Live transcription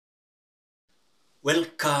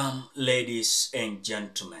Welcome, ladies and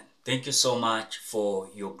gentlemen. Thank you so much for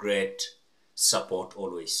your great support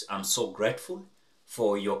always. I'm so grateful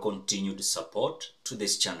for your continued support to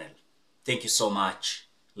this channel. Thank you so much,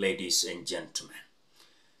 ladies and gentlemen.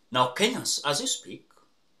 Now, Kenyans, as we speak,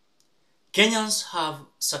 Kenyans have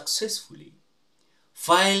successfully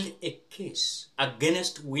filed a case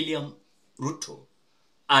against William Ruto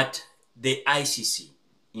at the ICC,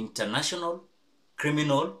 International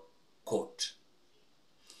Criminal Court.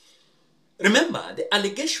 Remember, the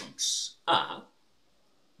allegations are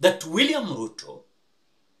that William Ruto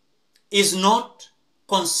is not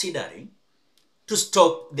considering to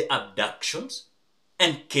stop the abductions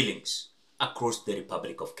and killings across the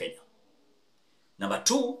Republic of Kenya. Number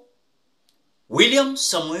two, William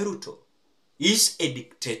Samoei Ruto is a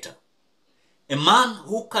dictator, a man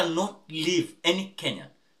who cannot leave any Kenyan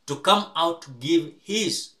to come out to give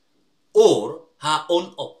his or her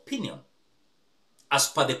own opinion as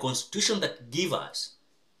per the constitution that gives us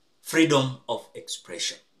freedom of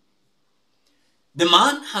expression. The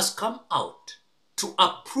man has come out to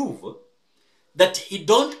approve that he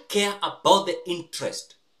don't care about the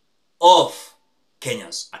interest of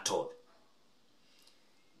Kenyans at all.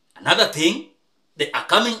 Another thing, they are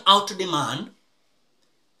coming out to demand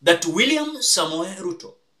that William Samoei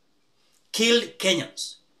Ruto killed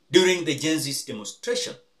Kenyans during the Gen Z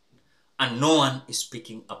demonstration, and no one is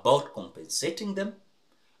speaking about compensating them,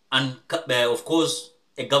 and of course,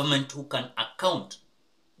 a government who can account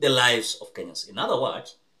the lives of Kenyans. In other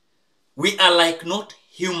words, we are like not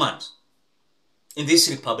humans in this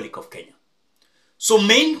Republic of Kenya. So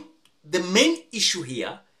the main issue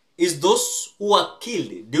here is those who are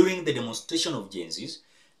killed during the demonstration of Gen Zs.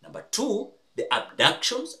 Number two, the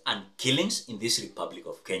abductions and killings in this Republic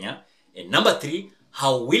of Kenya. And number three,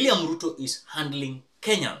 how William Ruto is handling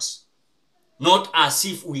Kenyans, not as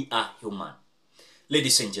if we are human.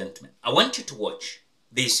 Ladies and gentlemen, I want you to watch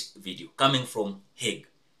this video coming from Hague,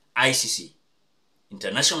 ICC,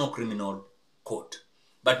 International Criminal Court.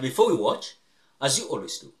 But before we watch, as you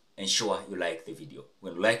always do, ensure you like the video.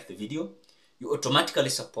 When you like the video, you automatically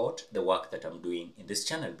support the work that I'm doing in this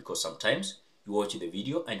channel, because sometimes you watch the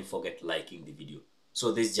video and you forget liking the video.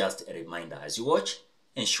 So this is just a reminder. As you watch,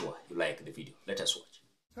 ensure you like the video. Let us watch.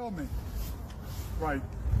 Tell me. Right.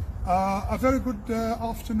 A very good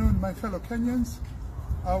afternoon, my fellow Kenyans.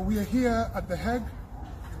 We are here at The Hague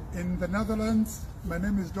in the Netherlands. My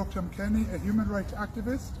name is Dr. Mkeni, a human rights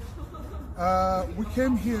activist. We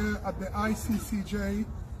came here at the ICCJ,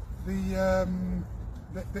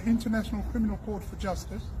 the International Criminal Court for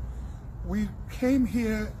Justice. We came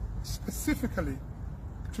here specifically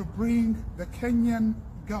to bring the Kenyan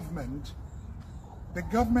government, the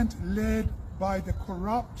government led by the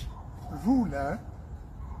corrupt ruler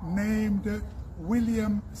named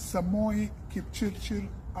William Samoei Kipchirchir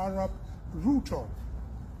Arap Ruto.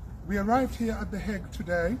 We arrived here at The Hague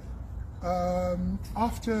today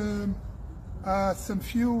after some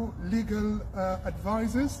few legal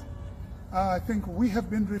advisors. I think we have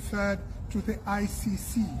been referred to the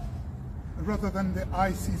ICC rather than the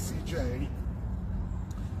ICCJ.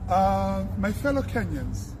 My fellow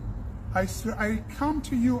Kenyans, I come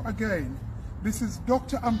to you again. This is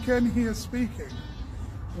Dr. Mkeni here speaking.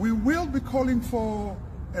 We will be calling for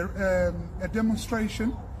a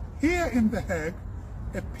demonstration here in The Hague,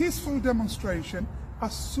 a peaceful demonstration,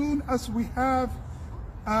 as soon as we have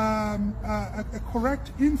a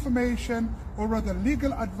correct information, or rather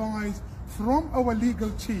legal advice from our legal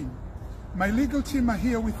team. My legal team are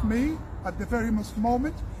here with me at the very most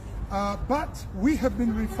moment, but we have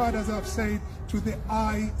been referred, as I've said, to the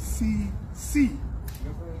ICC.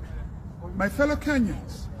 My fellow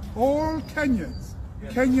Kenyans, all Kenyans,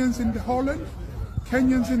 Kenyans in the Holland,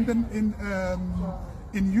 Kenyans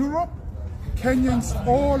in Europe, Kenyans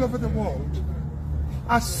all over the world,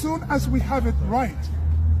 as soon as we have it right,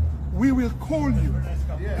 we will call you,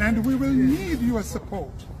 and we will need your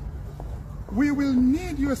support. We will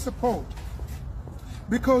need your support,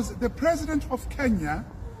 because the President of Kenya,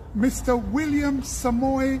 Mr. William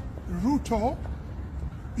Samoei Ruto,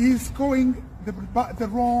 is going the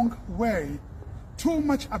wrong way. Too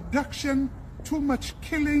much abduction, too much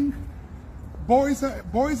killing. Boys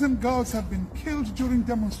and girls have been killed during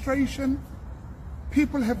demonstration.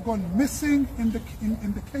 People have gone missing in the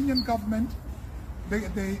Kenyan government.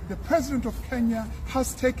 The President of Kenya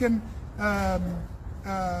has taken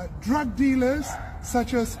drug dealers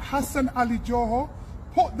such as Hassan Ali Joho,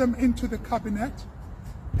 put them into the cabinet,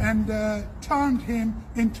 and turned him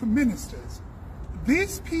into ministers.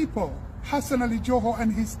 These people, Hassan Ali Joho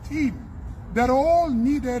and his team, they're all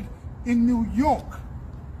needed in New York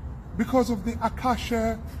because of the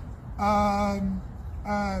Akasha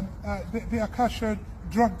they are kosher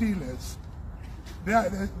drug dealers.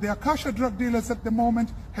 The Akasha drug dealers at the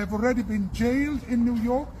moment have already been jailed in New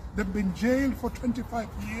York. They've been jailed for 25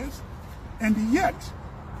 years. And yet,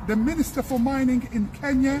 the Minister for Mining in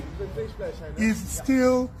Kenya is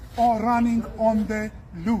still running on the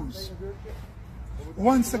loose.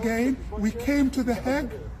 Once again, we came to The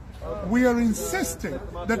Hague. We are insisting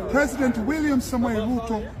that President William Samoei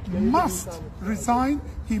Ruto must resign.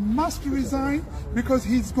 He must resign because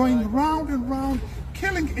he's going round and round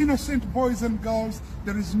killing innocent boys and girls.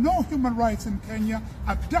 There is no human rights in Kenya.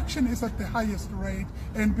 Abduction is at the highest rate.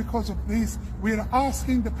 And because of this, we are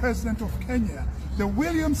asking the President of Kenya, the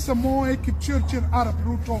William Samoei Kipchirchir Arap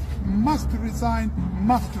Ruto must resign,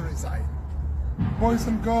 must resign. Boys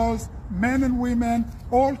and girls, men and women,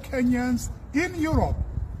 all Kenyans in Europe,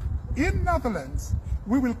 in Netherlands,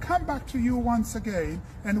 we will come back to you once again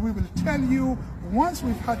and we will tell you, once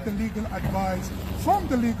we've had the legal advice from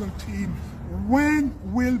the legal team, when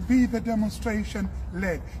will be the demonstration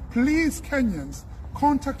led. Please, Kenyans,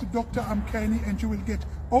 contact Dr. Amkeni and you will get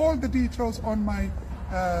all the details on my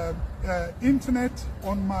internet,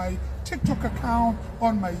 on my TikTok account,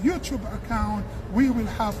 on my YouTube account. You will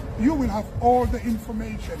have all the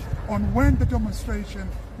information on when the demonstration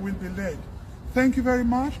will be led. Thank you very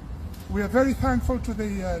much. We are very thankful to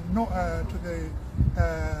the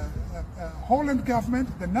Holland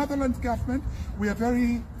government, the Netherlands government. We are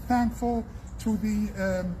very thankful to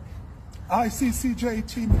the ICCJ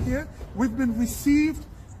team here. We've been received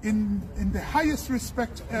in the highest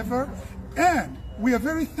respect ever, and we are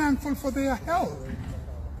very thankful for their help.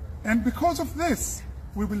 And because of this,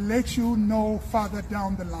 we will let you know further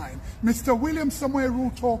down the line. Mr. William Samoei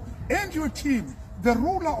Ruto and your team, the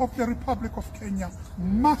ruler of the Republic of Kenya,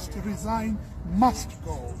 must resign, must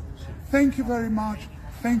go. Thank you very much.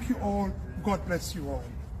 Thank you all. God bless you all.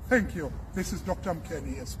 Thank you. This is Dr.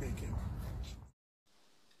 Mkeni here speaking.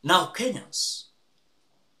 Now, Kenyans,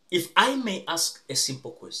 if I may ask a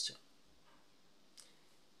simple question,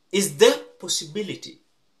 is there possibility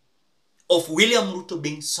of William Ruto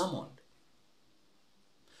being summoned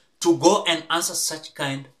to go and answer such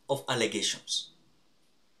kind of allegations?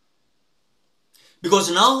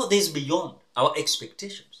 Because now this is beyond our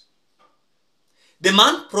expectations. The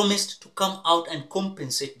man promised to come out and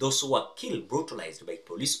compensate those who were killed, brutalized by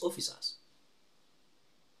police officers.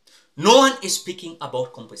 No one is speaking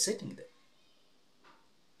about compensating them.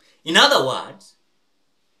 In other words,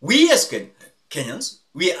 we as Kenyans,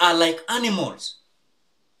 we are like animals.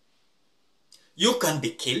 You can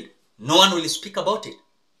be killed, no one will speak about it.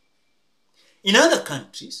 In other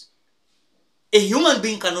countries, a human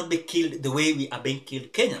being cannot be killed the way we are being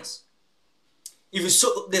killed, Kenyans. If you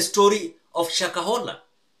saw the story of Shakahola,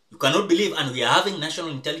 you cannot believe, and we are having National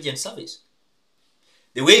Intelligence Service.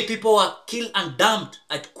 The way people were killed and dumped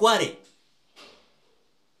at Kware,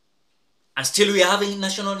 and still we are having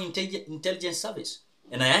National Intelligence Service,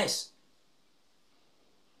 NIS.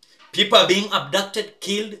 People are being abducted,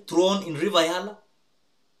 killed, thrown in River Yala.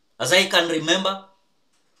 As I can remember,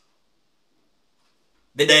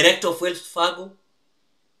 the director of Wells Fargo,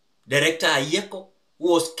 Director Ayeko,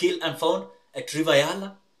 who was killed and found at River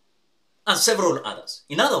Yala, and several others.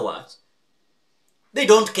 In other words, they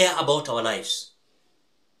don't care about our lives.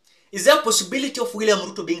 Is there a possibility of William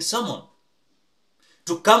Ruto being summoned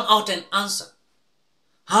to come out and answer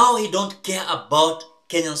how he don't care about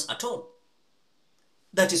Kenyans at all?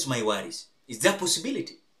 That is my worries. Is there a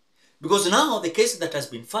possibility? Because now the case that has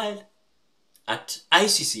been filed at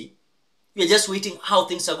ICC, we are just waiting how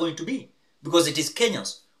things are going to be. Because it is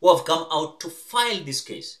Kenyans who have come out to file this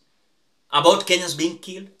case about Kenyans being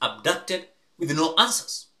killed, abducted, with no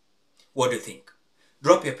answers. What do you think?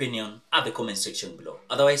 Drop your opinion at the comment section below.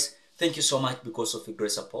 Otherwise, thank you so much because of your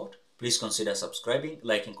great support. Please consider subscribing,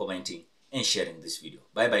 liking, commenting, and sharing this video.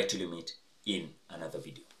 Bye-bye till you meet in another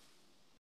video.